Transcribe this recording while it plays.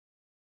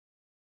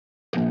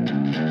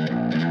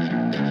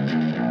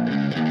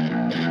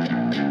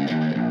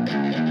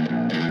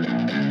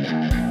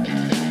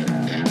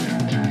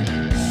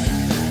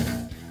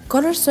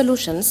Koller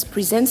Solutions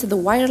presents the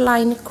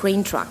Wireline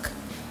crane truck.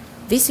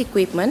 This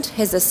equipment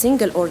has a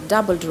single or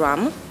double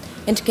drum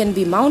and can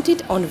be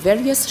mounted on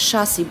various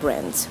chassis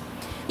brands.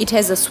 It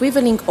has a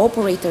swiveling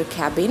operator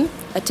cabin,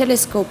 a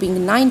telescoping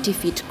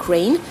 90-feet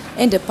crane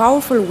and a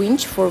powerful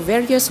winch for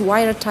various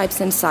wire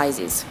types and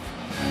sizes.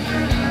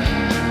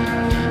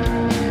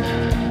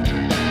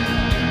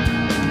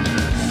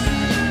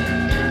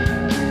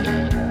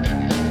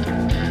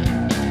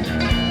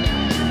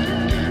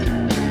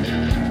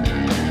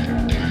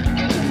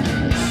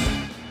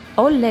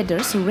 All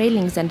ladders,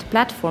 railings and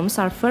platforms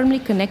are firmly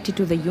connected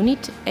to the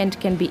unit and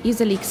can be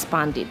easily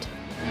expanded.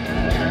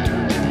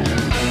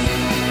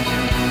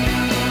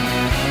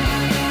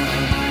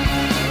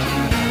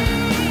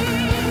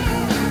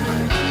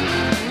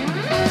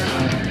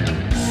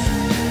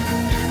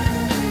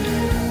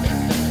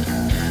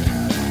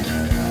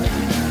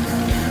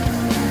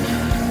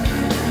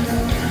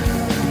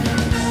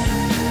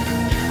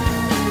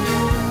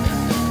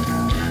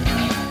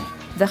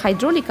 The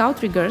hydraulic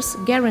outriggers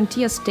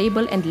guarantee a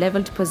stable and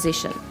leveled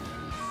position.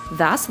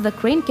 Thus, the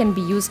crane can be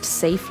used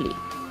safely.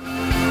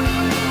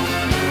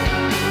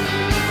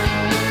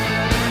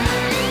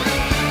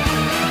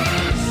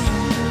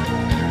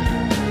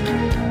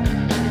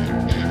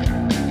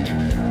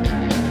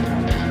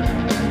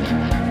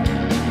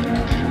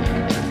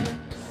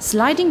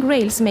 Sliding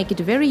rails make it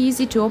very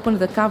easy to open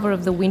the cover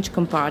of the winch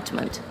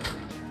compartment.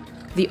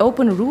 The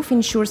open roof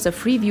ensures a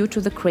free view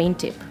to the crane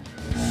tip.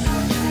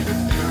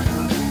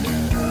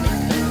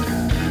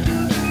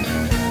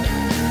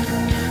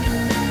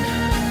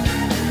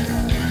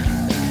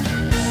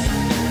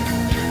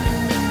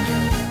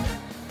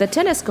 The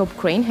telescope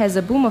crane has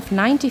a boom of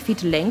 90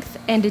 feet length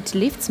and it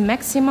lifts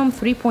maximum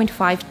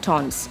 3.5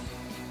 tons.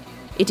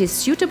 It is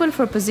suitable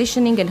for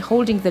positioning and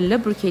holding the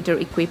lubricator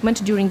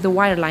equipment during the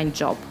wireline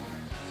job.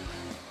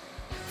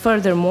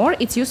 Furthermore,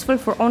 it's useful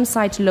for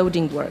on-site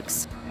loading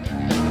works.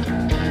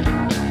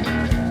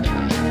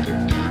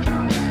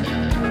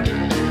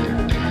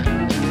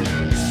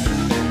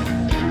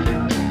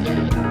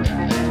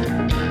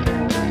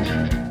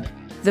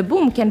 The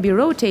boom can be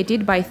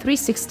rotated by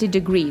 360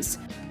 degrees.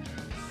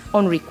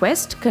 On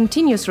request,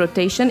 continuous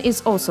rotation is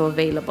also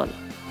available.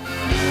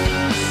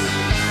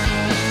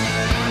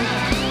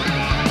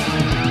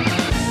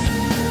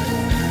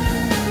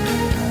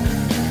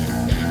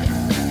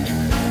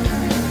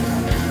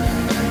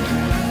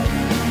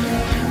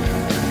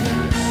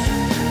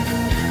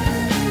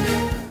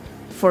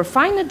 For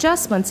fine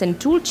adjustments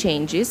and tool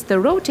changes, the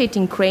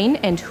rotating crane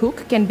and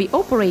hook can be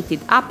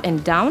operated up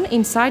and down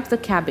inside the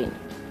cabin.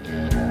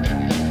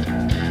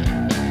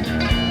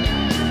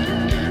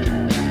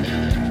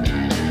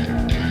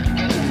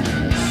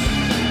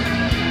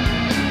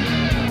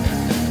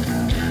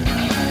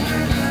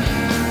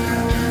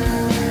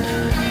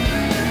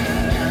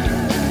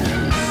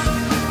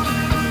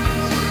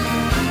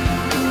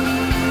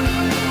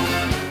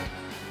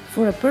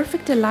 For a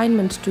perfect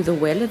alignment to the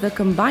well, the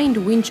combined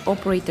winch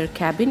operator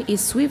cabin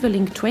is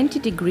swiveling 20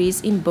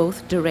 degrees in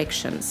both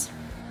directions.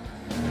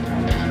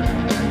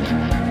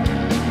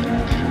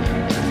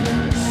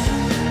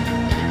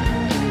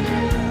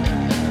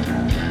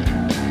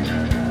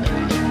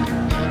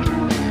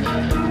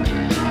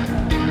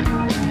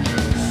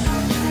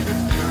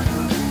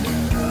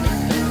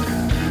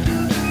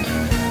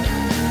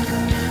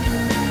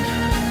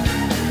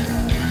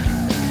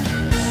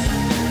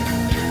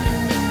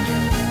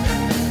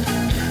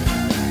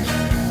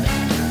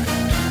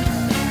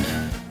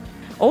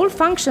 All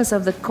functions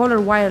of the Koller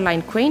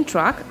Wireline crane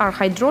truck are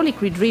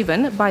hydraulically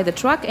driven by the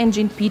truck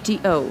engine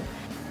PTO.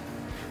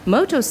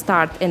 Motor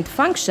start and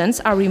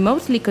functions are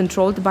remotely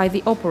controlled by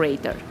the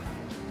operator.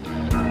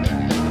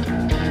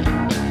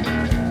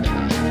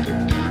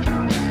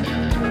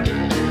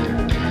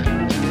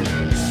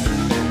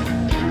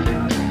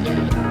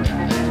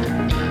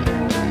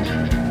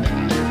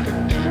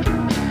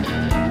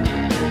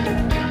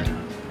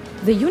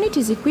 The unit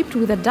is equipped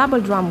with a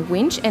double drum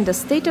winch and a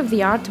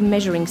state-of-the-art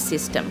measuring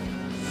system.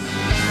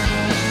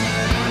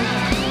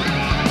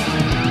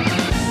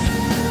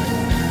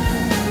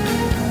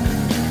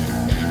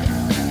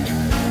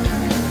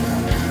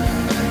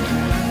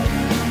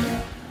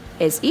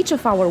 As each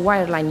of our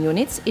wireline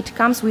units, it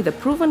comes with a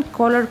proven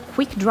Koller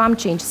quick drum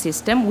change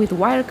system with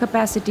wire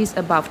capacities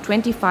above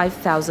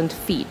 25,000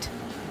 feet.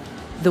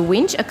 The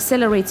winch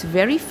accelerates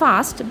very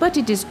fast, but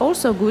it is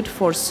also good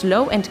for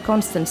slow and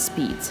constant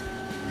speeds.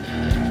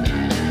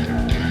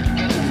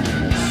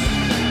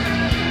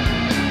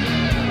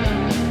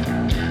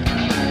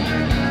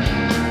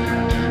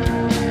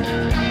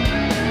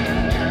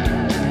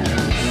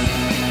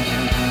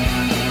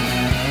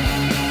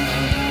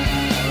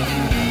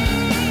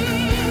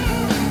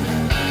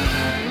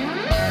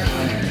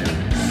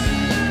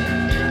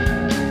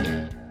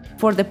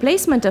 For the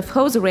placement of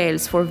hose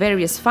rails for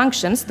various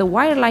functions, the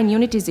wireline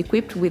unit is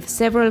equipped with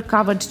several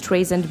covered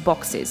trays and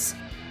boxes.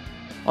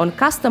 On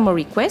customer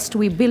request,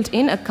 we built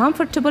in a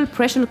comfortable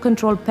pressure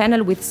control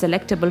panel with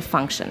selectable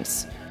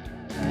functions.